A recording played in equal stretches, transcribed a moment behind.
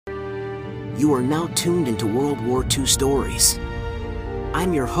You are now tuned into World War II stories.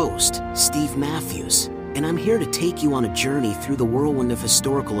 I'm your host, Steve Matthews, and I'm here to take you on a journey through the whirlwind of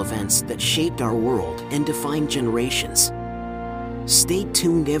historical events that shaped our world and defined generations. Stay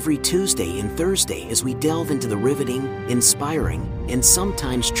tuned every Tuesday and Thursday as we delve into the riveting, inspiring, and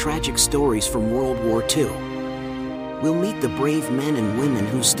sometimes tragic stories from World War II. We'll meet the brave men and women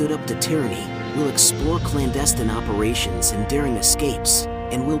who stood up to tyranny, we'll explore clandestine operations and daring escapes,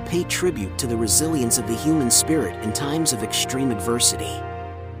 and we'll pay tribute to the resilience of the human spirit in times of extreme adversity.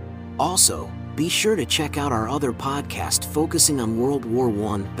 Also, be sure to check out our other podcast focusing on World War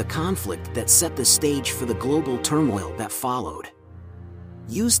I, the conflict that set the stage for the global turmoil that followed.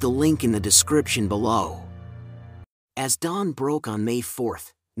 Use the link in the description below. As dawn broke on May 4,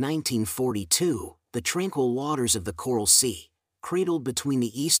 1942, the tranquil waters of the Coral Sea, cradled between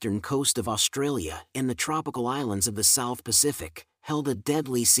the eastern coast of Australia and the tropical islands of the South Pacific, held a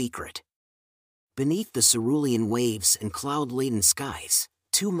deadly secret. Beneath the cerulean waves and cloud-laden skies,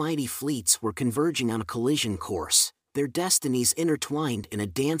 two mighty fleets were converging on a collision course, their destinies intertwined in a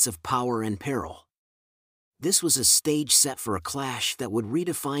dance of power and peril. This was a stage set for a clash that would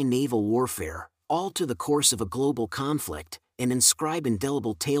redefine naval warfare, alter the course of a global conflict, and inscribe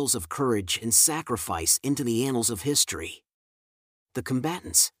indelible tales of courage and sacrifice into the annals of history. The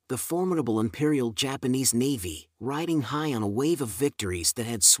combatants, the formidable Imperial Japanese Navy, riding high on a wave of victories that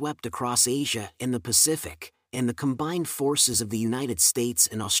had swept across Asia and the Pacific, and the combined forces of the United States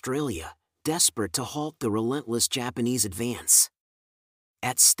and Australia, desperate to halt the relentless Japanese advance.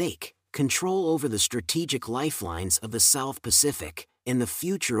 At stake, control over the strategic lifelines of the South Pacific, and the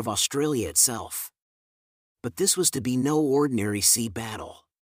future of Australia itself. But this was to be no ordinary sea battle.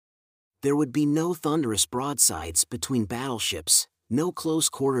 There would be no thunderous broadsides between battleships, no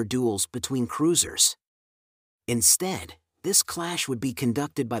close-quarter duels between cruisers. Instead, this clash would be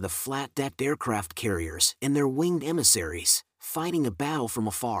conducted by the flat-decked aircraft carriers and their winged emissaries, fighting a battle from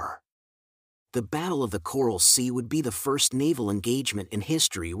afar. The Battle of the Coral Sea would be the first naval engagement in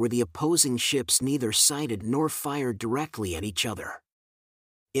history where the opposing ships neither sighted nor fired directly at each other.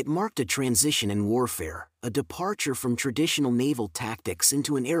 It marked a transition in warfare, a departure from traditional naval tactics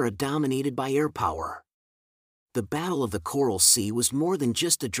into an era dominated by air power. The Battle of the Coral Sea was more than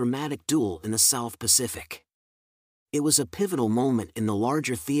just a dramatic duel in the South Pacific. It was a pivotal moment in the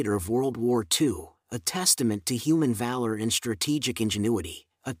larger theater of World War II, a testament to human valor and strategic ingenuity,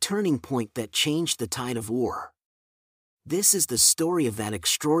 a turning point that changed the tide of war. This is the story of that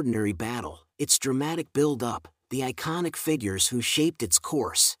extraordinary battle, its dramatic build-up, the iconic figures who shaped its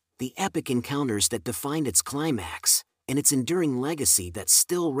course, the epic encounters that defined its climax, and its enduring legacy that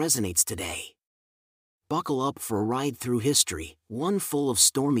still resonates today. Buckle up for a ride through history, one full of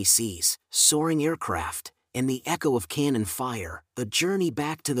stormy seas, soaring aircraft, and the echo of cannon fire, a journey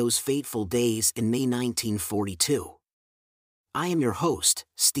back to those fateful days in May 1942. I am your host,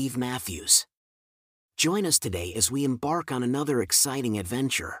 Steve Matthews. Join us today as we embark on another exciting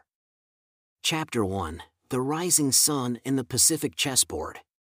adventure. Chapter 1: The Rising Sun and the Pacific Chessboard.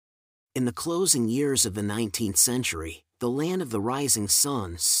 In the closing years of the 19th century, the land of the rising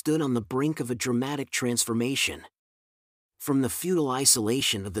sun stood on the brink of a dramatic transformation. From the feudal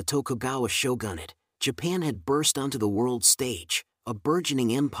isolation of the Tokugawa shogunate, Japan had burst onto the world stage, a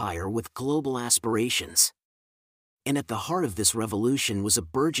burgeoning empire with global aspirations. And at the heart of this revolution was a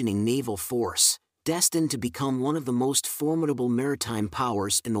burgeoning naval force, destined to become one of the most formidable maritime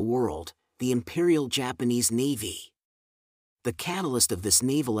powers in the world, the Imperial Japanese Navy. The catalyst of this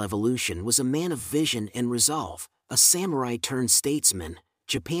naval evolution was a man of vision and resolve, a samurai-turned-statesman,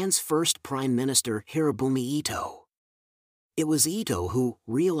 Japan's first Prime Minister Hirobumi Ito. It was Ito who,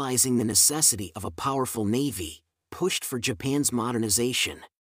 realizing the necessity of a powerful navy, pushed for Japan's modernization.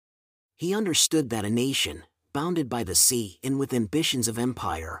 He understood that a nation, bounded by the sea and with ambitions of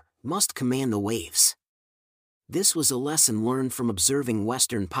empire, must command the waves. This was a lesson learned from observing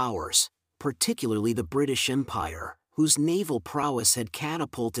Western powers, particularly the British Empire, whose naval prowess had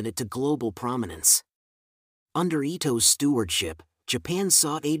catapulted it to global prominence. Under Ito's stewardship, Japan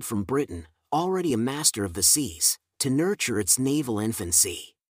sought aid from Britain, already a master of the seas, to nurture its naval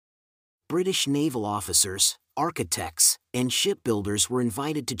infancy. British naval officers, architects, and shipbuilders were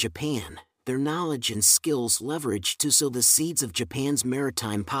invited to Japan, their knowledge and skills leveraged to sow the seeds of Japan's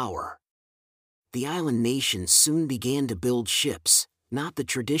maritime power. The island nations soon began to build ships, not the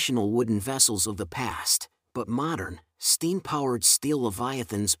traditional wooden vessels of the past, but modern, steam-powered steel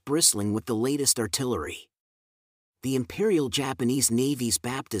leviathans bristling with the latest artillery. The Imperial Japanese Navy's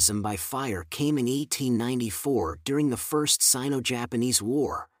baptism by fire came in 1894 during the First Sino-Japanese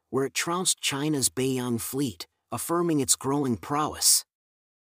War, where it trounced China's Beiyang fleet, affirming its growing prowess.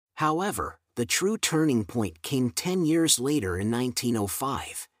 However, the true turning point came 10 years later in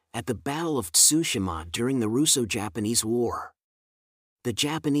 1905, at the Battle of Tsushima during the Russo-Japanese War. The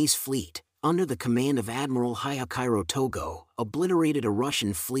Japanese fleet, under the command of Admiral Hayakiro Togo, obliterated a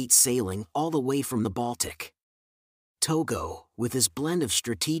Russian fleet sailing all the way from the Baltic. Togo, with his blend of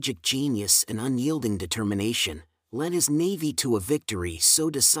strategic genius and unyielding determination, led his navy to a victory so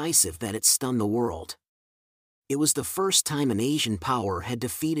decisive that it stunned the world. It was the first time an Asian power had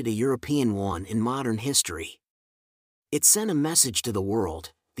defeated a European one in modern history. It sent a message to the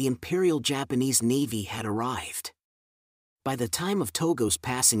world: the Imperial Japanese Navy had arrived. By the time of Togo's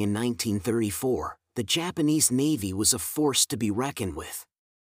passing in 1934, the Japanese Navy was a force to be reckoned with.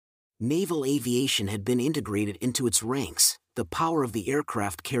 Naval aviation had been integrated into its ranks, the power of the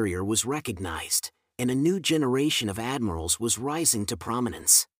aircraft carrier was recognized, and a new generation of admirals was rising to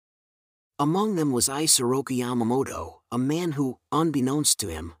prominence. Among them was Isoroku Yamamoto, a man who, unbeknownst to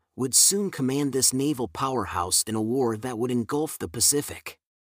him, would soon command this naval powerhouse in a war that would engulf the Pacific.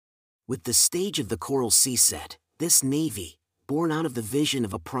 With the stage of the Coral Sea set, this navy, born out of the vision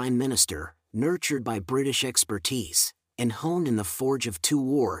of a prime minister, nurtured by British expertise, and honed in the forge of two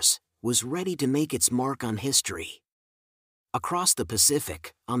wars, was ready to make its mark on history. Across the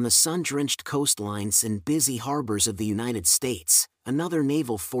Pacific, on the sun-drenched coastlines and busy harbors of the United States, another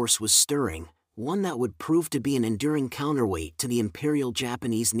naval force was stirring, one that would prove to be an enduring counterweight to the Imperial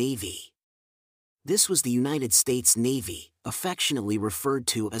Japanese Navy. This was the United States Navy, affectionately referred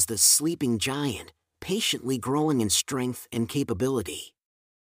to as the sleeping giant, patiently growing in strength and capability.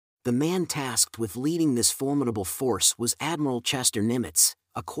 The man tasked with leading this formidable force was Admiral Chester Nimitz,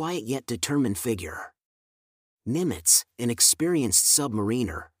 a quiet yet determined figure. Nimitz, an experienced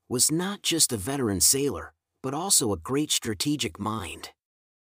submariner, was not just a veteran sailor, but also a great strategic mind.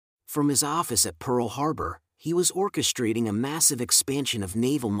 From his office at Pearl Harbor, he was orchestrating a massive expansion of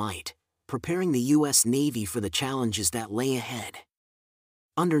naval might, preparing the U.S. Navy for the challenges that lay ahead.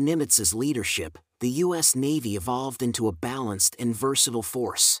 Under Nimitz's leadership, the U.S. Navy evolved into a balanced and versatile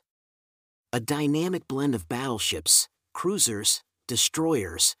force. A dynamic blend of battleships, cruisers,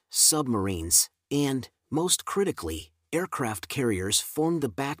 destroyers, submarines, and, most critically, aircraft carriers formed the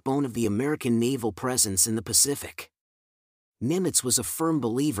backbone of the American naval presence in the Pacific. Nimitz was a firm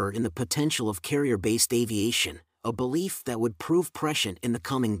believer in the potential of carrier-based aviation, a belief that would prove prescient in the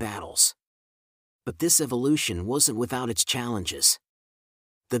coming battles. But this evolution wasn't without its challenges.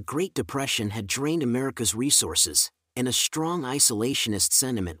 The Great Depression had drained America's resources, and a strong isolationist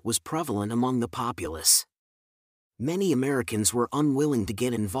sentiment was prevalent among the populace. Many Americans were unwilling to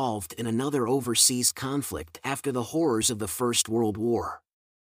get involved in another overseas conflict after the horrors of the First World War.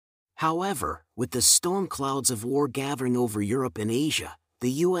 However, with the storm clouds of war gathering over Europe and Asia,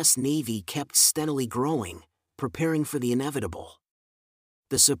 the U.S. Navy kept steadily growing, preparing for the inevitable.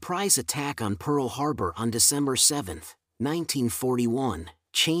 The surprise attack on Pearl Harbor on December 7, 1941,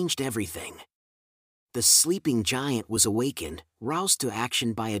 changed everything. The sleeping giant was awakened, roused to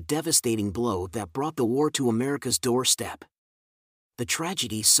action by a devastating blow that brought the war to America's doorstep. The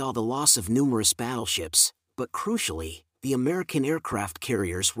tragedy saw the loss of numerous battleships, but crucially, the American aircraft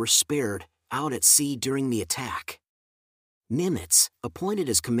carriers were spared, out at sea during the attack. Nimitz, appointed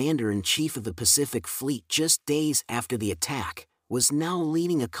as Commander-in-Chief of the Pacific Fleet just days after the attack, was now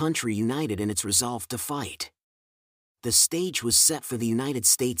leading a country united in its resolve to fight. The stage was set for the United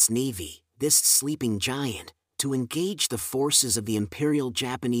States Navy, this sleeping giant, to engage the forces of the Imperial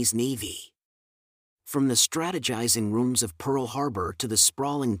Japanese Navy. From the strategizing rooms of Pearl Harbor to the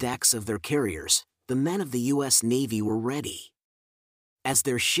sprawling decks of their carriers, the men of the U.S. Navy were ready. As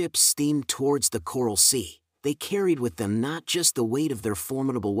their ships steamed towards the Coral Sea, they carried with them not just the weight of their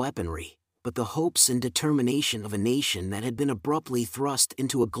formidable weaponry, but the hopes and determination of a nation that had been abruptly thrust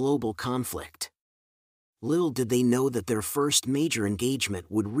into a global conflict. Little did they know that their first major engagement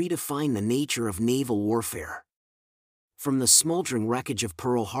would redefine the nature of naval warfare. From the smoldering wreckage of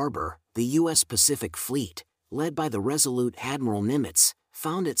Pearl Harbor, the U.S. Pacific Fleet, led by the resolute Admiral Nimitz,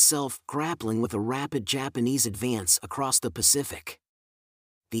 found itself grappling with a rapid Japanese advance across the Pacific.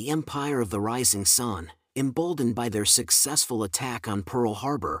 The Empire of the Rising Sun, emboldened by their successful attack on Pearl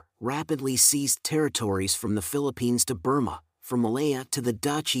Harbor, rapidly seized territories from the Philippines to Burma, from Malaya to the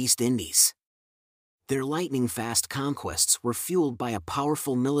Dutch East Indies. Their lightning-fast conquests were fueled by a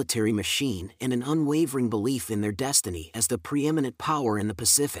powerful military machine and an unwavering belief in their destiny as the preeminent power in the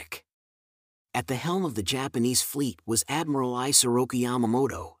Pacific. At the helm of the Japanese fleet was Admiral Isoroku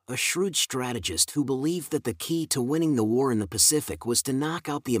Yamamoto, a shrewd strategist who believed that the key to winning the war in the Pacific was to knock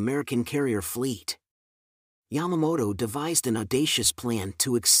out the American carrier fleet. Yamamoto devised an audacious plan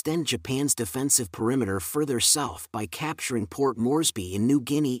to extend Japan's defensive perimeter further south by capturing Port Moresby in New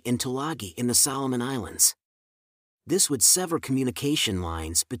Guinea and Tulagi in the Solomon Islands. This would sever communication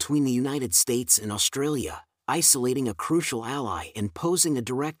lines between the United States and Australia, isolating a crucial ally and posing a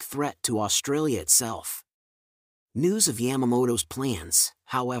direct threat to Australia itself. News of Yamamoto's plans,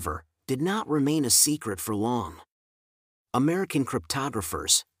 however, did not remain a secret for long. American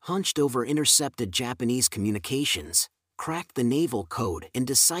cryptographers, hunched over intercepted Japanese communications, cracked the naval code and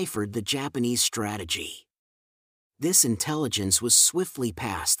deciphered the Japanese strategy. This intelligence was swiftly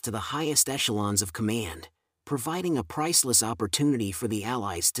passed to the highest echelons of command, providing a priceless opportunity for the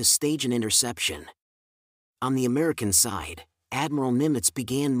Allies to stage an interception. On the American side, Admiral Nimitz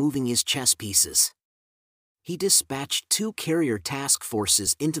began moving his chess pieces. He dispatched 2 carrier task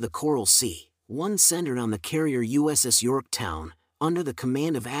forces into the Coral Sea, one centered on the carrier USS Yorktown, under the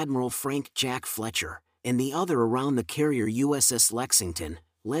command of Admiral Frank Jack Fletcher, and the other around the carrier USS Lexington,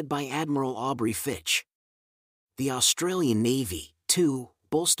 led by Admiral Aubrey Fitch. The Australian Navy, too,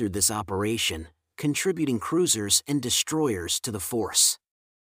 bolstered this operation, contributing cruisers and destroyers to the force.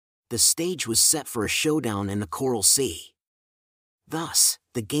 The stage was set for a showdown in the Coral Sea. Thus,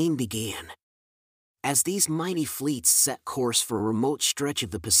 the game began. As these mighty fleets set course for a remote stretch of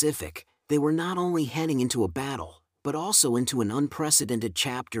the Pacific, they were not only heading into a battle, but also into an unprecedented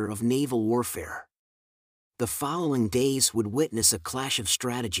chapter of naval warfare. The following days would witness a clash of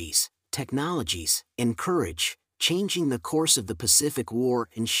strategies, technologies, and courage, changing the course of the Pacific War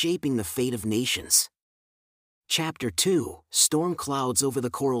and shaping the fate of nations. Chapter 2: Storm Clouds over the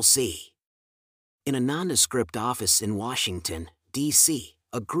Coral Sea. In a nondescript office in Washington, D.C.,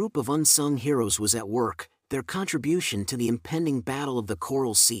 a group of unsung heroes was at work, their contribution to the impending Battle of the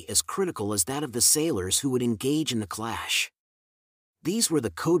Coral Sea as critical as that of the sailors who would engage in the clash. These were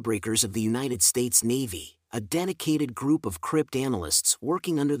the codebreakers of the United States Navy, a dedicated group of cryptanalysts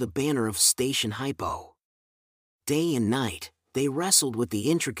working under the banner of Station Hypo. Day and night, they wrestled with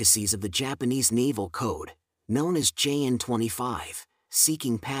the intricacies of the Japanese naval code, known as JN-25,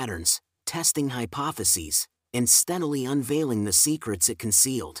 seeking patterns, testing hypotheses, and steadily unveiling the secrets it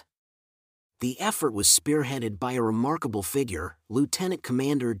concealed. The effort was spearheaded by a remarkable figure, Lieutenant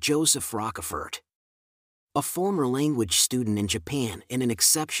Commander Joseph Rockefort. A former language student in Japan and an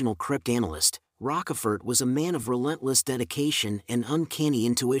exceptional cryptanalyst, Rockefort was a man of relentless dedication and uncanny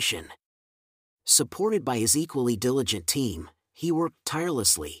intuition. Supported by his equally diligent team, he worked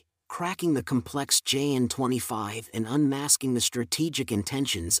tirelessly, cracking the complex JN-25 and unmasking the strategic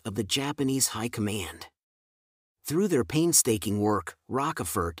intentions of the Japanese High Command. Through their painstaking work,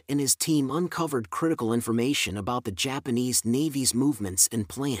 Rockefort and his team uncovered critical information about the Japanese Navy's movements and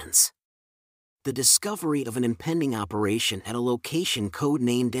plans. The discovery of an impending operation at a location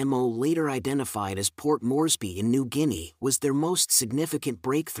codenamed MO, later identified as Port Moresby in New Guinea, was their most significant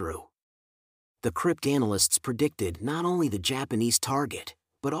breakthrough. The cryptanalysts predicted not only the Japanese target,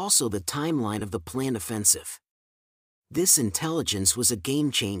 but also the timeline of the planned offensive. This intelligence was a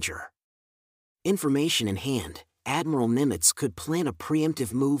game-changer. Information in hand, Admiral Nimitz could plan a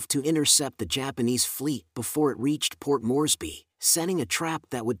preemptive move to intercept the Japanese fleet before it reached Port Moresby, setting a trap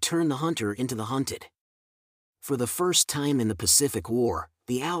that would turn the hunter into the hunted. For the first time in the Pacific War,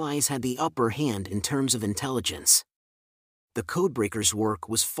 the Allies had the upper hand in terms of intelligence. The codebreakers' work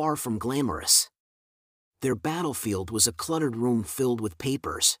was far from glamorous. Their battlefield was a cluttered room filled with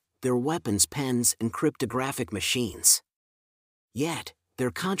papers, their weapons pens and cryptographic machines. Yet,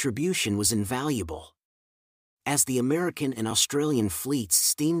 their contribution was invaluable. As the American and Australian fleets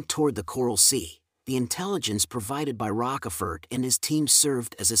steamed toward the Coral Sea, the intelligence provided by Rockefort and his team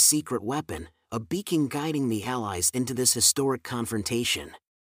served as a secret weapon, a beacon guiding the Allies into this historic confrontation.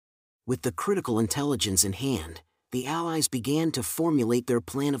 With the critical intelligence in hand, the Allies began to formulate their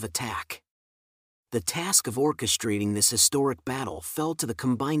plan of attack. The task of orchestrating this historic battle fell to the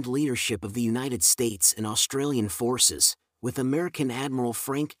combined leadership of the United States and Australian forces, with American Admiral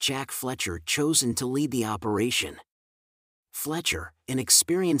Frank Jack Fletcher chosen to lead the operation. Fletcher, an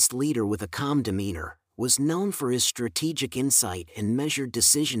experienced leader with a calm demeanor, was known for his strategic insight and measured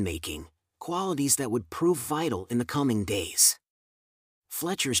decision-making, qualities that would prove vital in the coming days.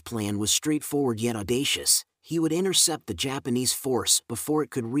 Fletcher's plan was straightforward yet audacious. He would intercept the Japanese force before it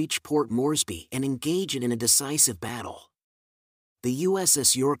could reach Port Moresby and engage it in a decisive battle. The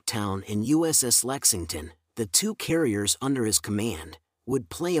USS Yorktown and USS Lexington, the 2 carriers under his command, would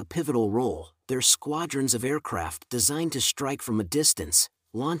play a pivotal role, their squadrons of aircraft designed to strike from a distance,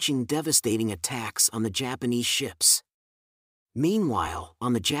 launching devastating attacks on the Japanese ships. Meanwhile,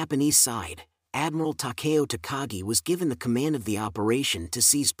 on the Japanese side, Admiral Takeo Takagi was given the command of the operation to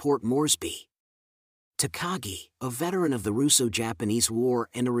seize Port Moresby. Takagi, a veteran of the Russo-Japanese War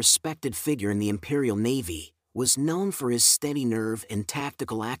and a respected figure in the Imperial Navy, was known for his steady nerve and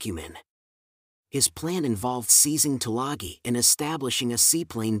tactical acumen. His plan involved seizing Tulagi and establishing a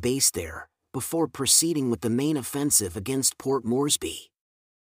seaplane base there, before proceeding with the main offensive against Port Moresby.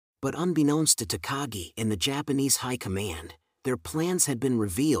 But unbeknownst to Takagi and the Japanese High Command, their plans had been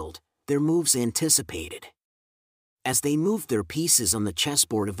revealed, their moves anticipated. As they moved their pieces on the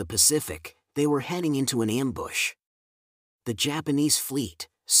chessboard of the Pacific, they were heading into an ambush. The Japanese fleet,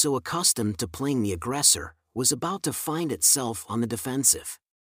 so accustomed to playing the aggressor, was about to find itself on the defensive.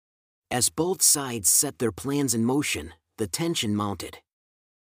 As both sides set their plans in motion, the tension mounted.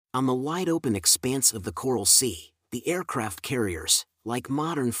 On the wide-open expanse of the Coral Sea, the aircraft carriers, like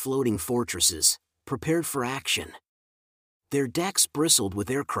modern floating fortresses, prepared for action. Their decks bristled with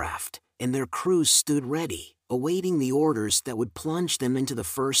aircraft, and their crews stood ready, awaiting the orders that would plunge them into the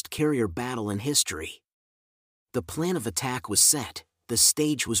first carrier battle in history. The plan of attack was set, the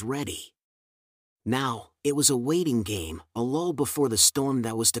stage was ready. Now, it was a waiting game, a lull before the storm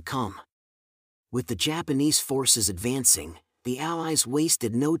that was to come. With the Japanese forces advancing, the Allies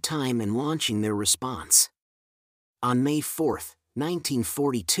wasted no time in launching their response. On May 4,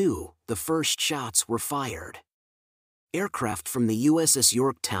 1942, the first shots were fired. Aircraft from the USS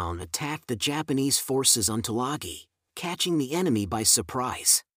Yorktown attacked the Japanese forces on Tulagi, catching the enemy by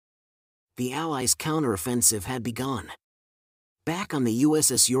surprise. The Allies' counteroffensive had begun. Back on the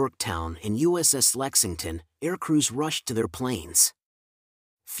USS Yorktown and USS Lexington, aircrews rushed to their planes.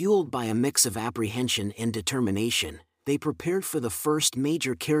 Fueled by a mix of apprehension and determination, they prepared for the first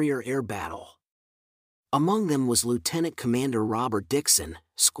major carrier air battle. Among them was Lieutenant Commander Robert Dixon,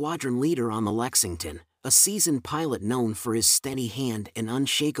 squadron leader on the Lexington, a seasoned pilot known for his steady hand and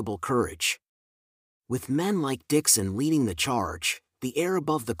unshakable courage. With men like Dixon leading the charge, the air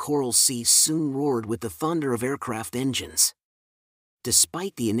above the Coral Sea soon roared with the thunder of aircraft engines.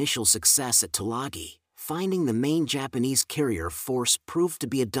 Despite the initial success at Tulagi, finding the main Japanese carrier force proved to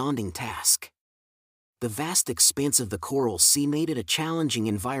be a daunting task. The vast expanse of the Coral Sea made it a challenging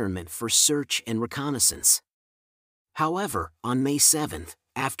environment for search and reconnaissance. However, on May 7,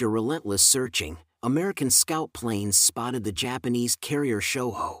 after relentless searching, American scout planes spotted the Japanese carrier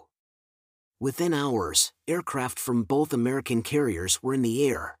Shoho. Within hours, aircraft from both American carriers were in the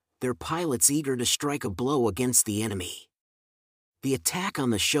air, their pilots eager to strike a blow against the enemy. The attack on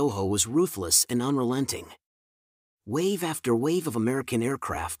the Shoho was ruthless and unrelenting. Wave after wave of American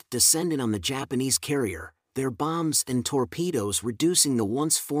aircraft descended on the Japanese carrier, their bombs and torpedoes reducing the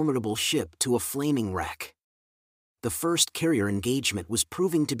once formidable ship to a flaming wreck. The first carrier engagement was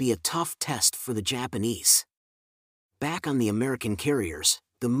proving to be a tough test for the Japanese. Back on the American carriers,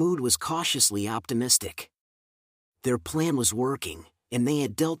 the mood was cautiously optimistic. Their plan was working, and they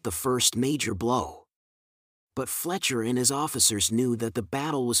had dealt the first major blow. But Fletcher and his officers knew that the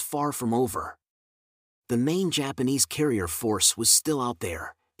battle was far from over. The main Japanese carrier force was still out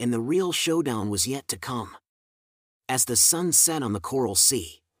there, and the real showdown was yet to come. As the sun set on the Coral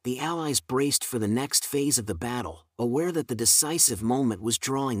Sea, the Allies braced for the next phase of the battle, aware that the decisive moment was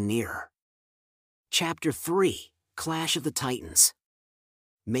drawing near. Chapter 3: Clash of the Titans.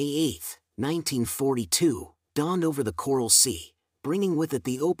 May 8, 1942, dawned over the Coral Sea, bringing with it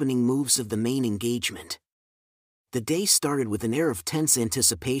the opening moves of the main engagement. The day started with an air of tense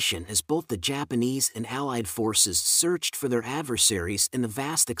anticipation as both the Japanese and Allied forces searched for their adversaries in the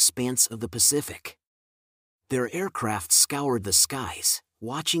vast expanse of the Pacific. Their aircraft scoured the skies,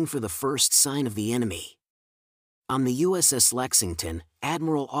 watching for the first sign of the enemy. On the USS Lexington,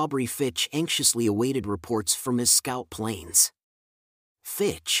 Admiral Aubrey Fitch anxiously awaited reports from his scout planes.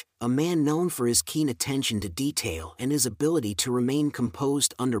 Fitch, a man known for his keen attention to detail and his ability to remain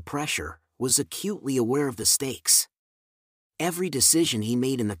composed under pressure, was acutely aware of the stakes. Every decision he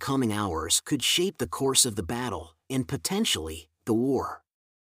made in the coming hours could shape the course of the battle, and potentially, the war.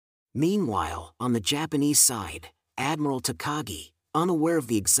 Meanwhile, on the Japanese side, Admiral Takagi, unaware of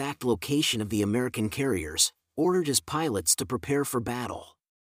the exact location of the American carriers, ordered his pilots to prepare for battle.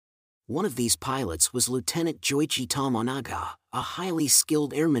 One of these pilots was Lieutenant Joichi Tomonaga, a highly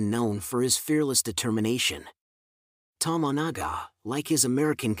skilled airman known for his fearless determination. Tomonaga, like his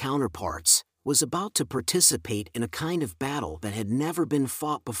American counterparts, was about to participate in a kind of battle that had never been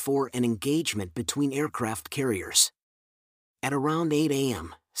fought before, an engagement between aircraft carriers. At around 8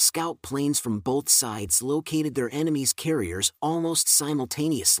 a.m., scout planes from both sides located their enemy's carriers almost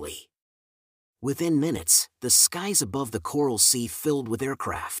simultaneously. Within minutes, the skies above the Coral Sea filled with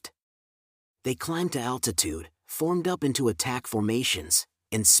aircraft. They climbed to altitude, formed up into attack formations,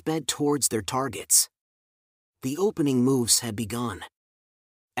 and sped towards their targets. The opening moves had begun.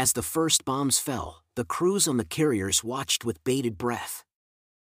 As the first bombs fell, the crews on the carriers watched with bated breath.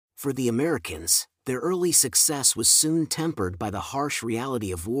 For the Americans, their early success was soon tempered by the harsh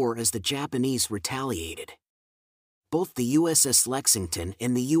reality of war as the Japanese retaliated. Both the USS Lexington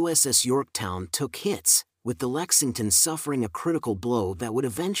and the USS Yorktown took hits, with the Lexington suffering a critical blow that would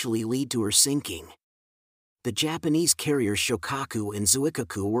eventually lead to her sinking. The Japanese carriers Shokaku and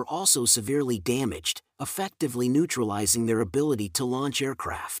Zuikaku were also severely damaged, effectively neutralizing their ability to launch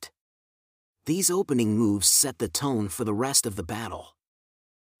aircraft. These opening moves set the tone for the rest of the battle.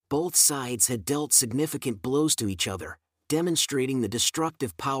 Both sides had dealt significant blows to each other, demonstrating the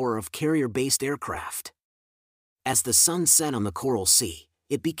destructive power of carrier-based aircraft. As the sun set on the Coral Sea,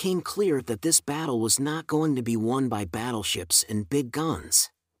 it became clear that this battle was not going to be won by battleships and big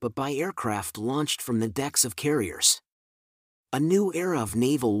guns, but by aircraft launched from the decks of carriers. A new era of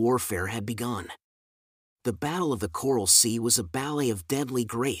naval warfare had begun. The Battle of the Coral Sea was a ballet of deadly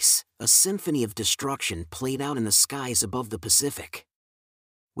grace, a symphony of destruction played out in the skies above the Pacific.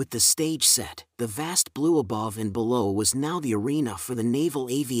 With the stage set, the vast blue above and below was now the arena for the naval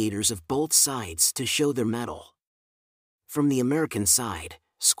aviators of both sides to show their mettle. From the American side,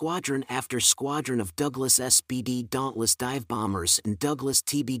 squadron after squadron of Douglas SBD Dauntless dive bombers and Douglas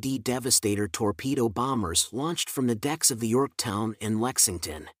TBD Devastator torpedo bombers launched from the decks of the Yorktown and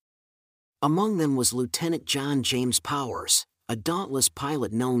Lexington. Among them was Lieutenant John James Powers, a dauntless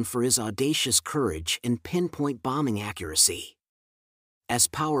pilot known for his audacious courage and pinpoint bombing accuracy. As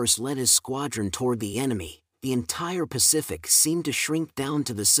Powers led his squadron toward the enemy, the entire Pacific seemed to shrink down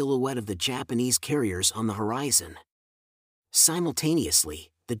to the silhouette of the Japanese carriers on the horizon. Simultaneously,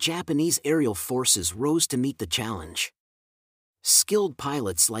 the Japanese aerial forces rose to meet the challenge. Skilled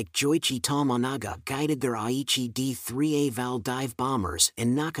pilots like Joichi Tomonaga guided their Aichi D-3A Val dive bombers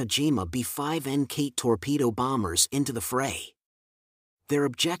and Nakajima B-5N Kate torpedo bombers into the fray. Their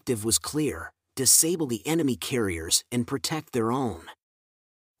objective was clear: disable the enemy carriers and protect their own.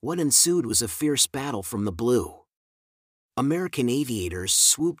 What ensued was a fierce battle from the blue. American aviators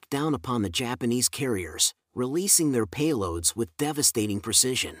swooped down upon the Japanese carriers, releasing their payloads with devastating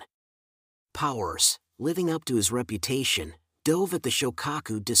precision. Powers, living up to his reputation, dove at the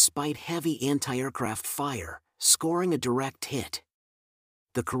Shokaku despite heavy anti-aircraft fire, scoring a direct hit.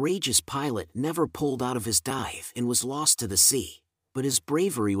 The courageous pilot never pulled out of his dive and was lost to the sea, but his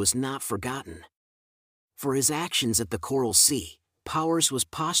bravery was not forgotten. For his actions at the Coral Sea, Powers was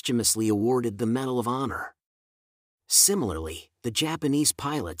posthumously awarded the Medal of Honor. Similarly, the Japanese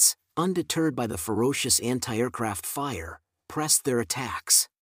pilots, undeterred by the ferocious anti-aircraft fire, pressed their attacks.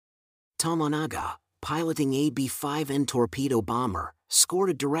 Tomonaga, piloting a B-5N torpedo bomber, scored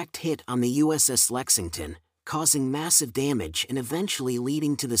a direct hit on the USS Lexington, causing massive damage and eventually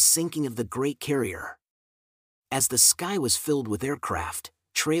leading to the sinking of the great carrier. As the sky was filled with aircraft,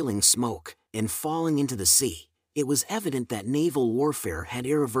 trailing smoke, and falling into the sea, it was evident that naval warfare had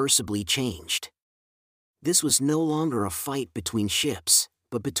irreversibly changed. This was no longer a fight between ships,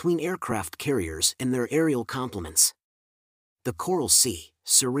 but between aircraft carriers and their aerial complements. The Coral Sea,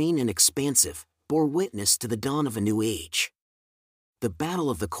 serene and expansive, bore witness to the dawn of a new age. The Battle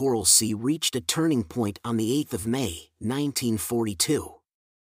of the Coral Sea reached a turning point on the 8th of May, 1942.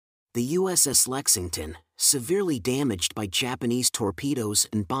 The USS Lexington, severely damaged by Japanese torpedoes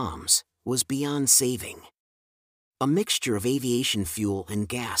and bombs, was beyond saving. A mixture of aviation fuel and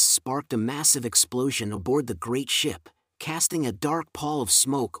gas sparked a massive explosion aboard the great ship, casting a dark pall of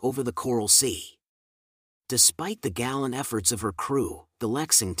smoke over the Coral Sea. Despite the gallant efforts of her crew, the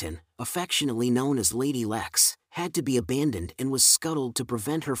Lexington, affectionately known as Lady Lex, had to be abandoned and was scuttled to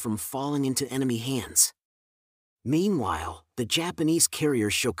prevent her from falling into enemy hands. Meanwhile, the Japanese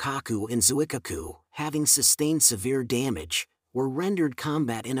carriers Shokaku and Zuikaku, having sustained severe damage, were rendered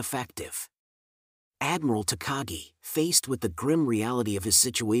combat ineffective. Admiral Takagi, faced with the grim reality of his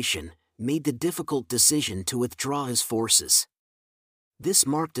situation, made the difficult decision to withdraw his forces. This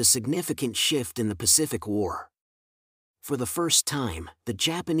marked a significant shift in the Pacific War. For the first time, the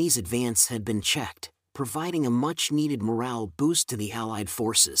Japanese advance had been checked, providing a much-needed morale boost to the Allied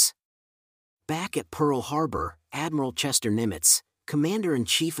forces. Back at Pearl Harbor, Admiral Chester Nimitz,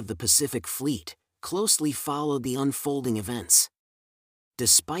 Commander-in-Chief of the Pacific Fleet, closely followed the unfolding events.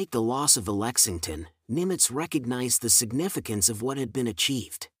 Despite the loss of the Lexington, Nimitz recognized the significance of what had been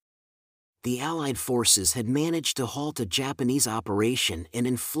achieved. The Allied forces had managed to halt a Japanese operation and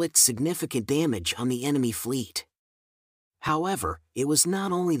inflict significant damage on the enemy fleet. However, it was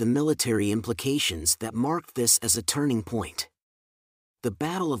not only the military implications that marked this as a turning point. The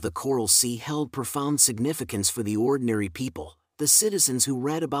Battle of the Coral Sea held profound significance for the ordinary people, the citizens who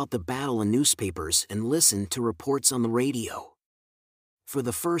read about the battle in newspapers and listened to reports on the radio. For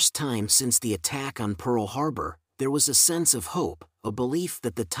the first time since the attack on Pearl Harbor, there was a sense of hope, a belief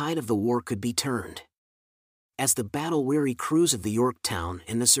that the tide of the war could be turned. As the battle-weary crews of the Yorktown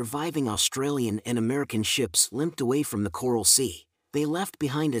and the surviving Australian and American ships limped away from the Coral Sea, they left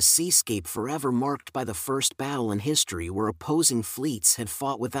behind a seascape forever marked by the first battle in history where opposing fleets had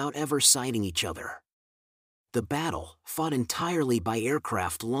fought without ever sighting each other. The battle, fought entirely by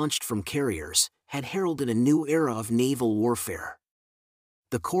aircraft launched from carriers, had heralded a new era of naval warfare.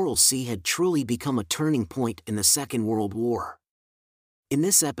 The Coral Sea had truly become a turning point in the Second World War. In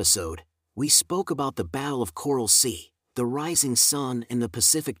this episode, we spoke about the Battle of Coral Sea, the rising sun in the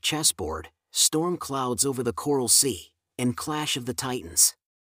Pacific chessboard, storm clouds over the Coral Sea, and Clash of the Titans.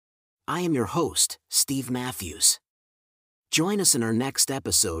 I am your host, Steve Matthews. Join us in our next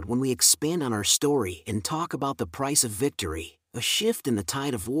episode when we expand on our story and talk about the price of victory, a shift in the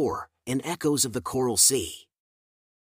tide of war, and echoes of the Coral Sea.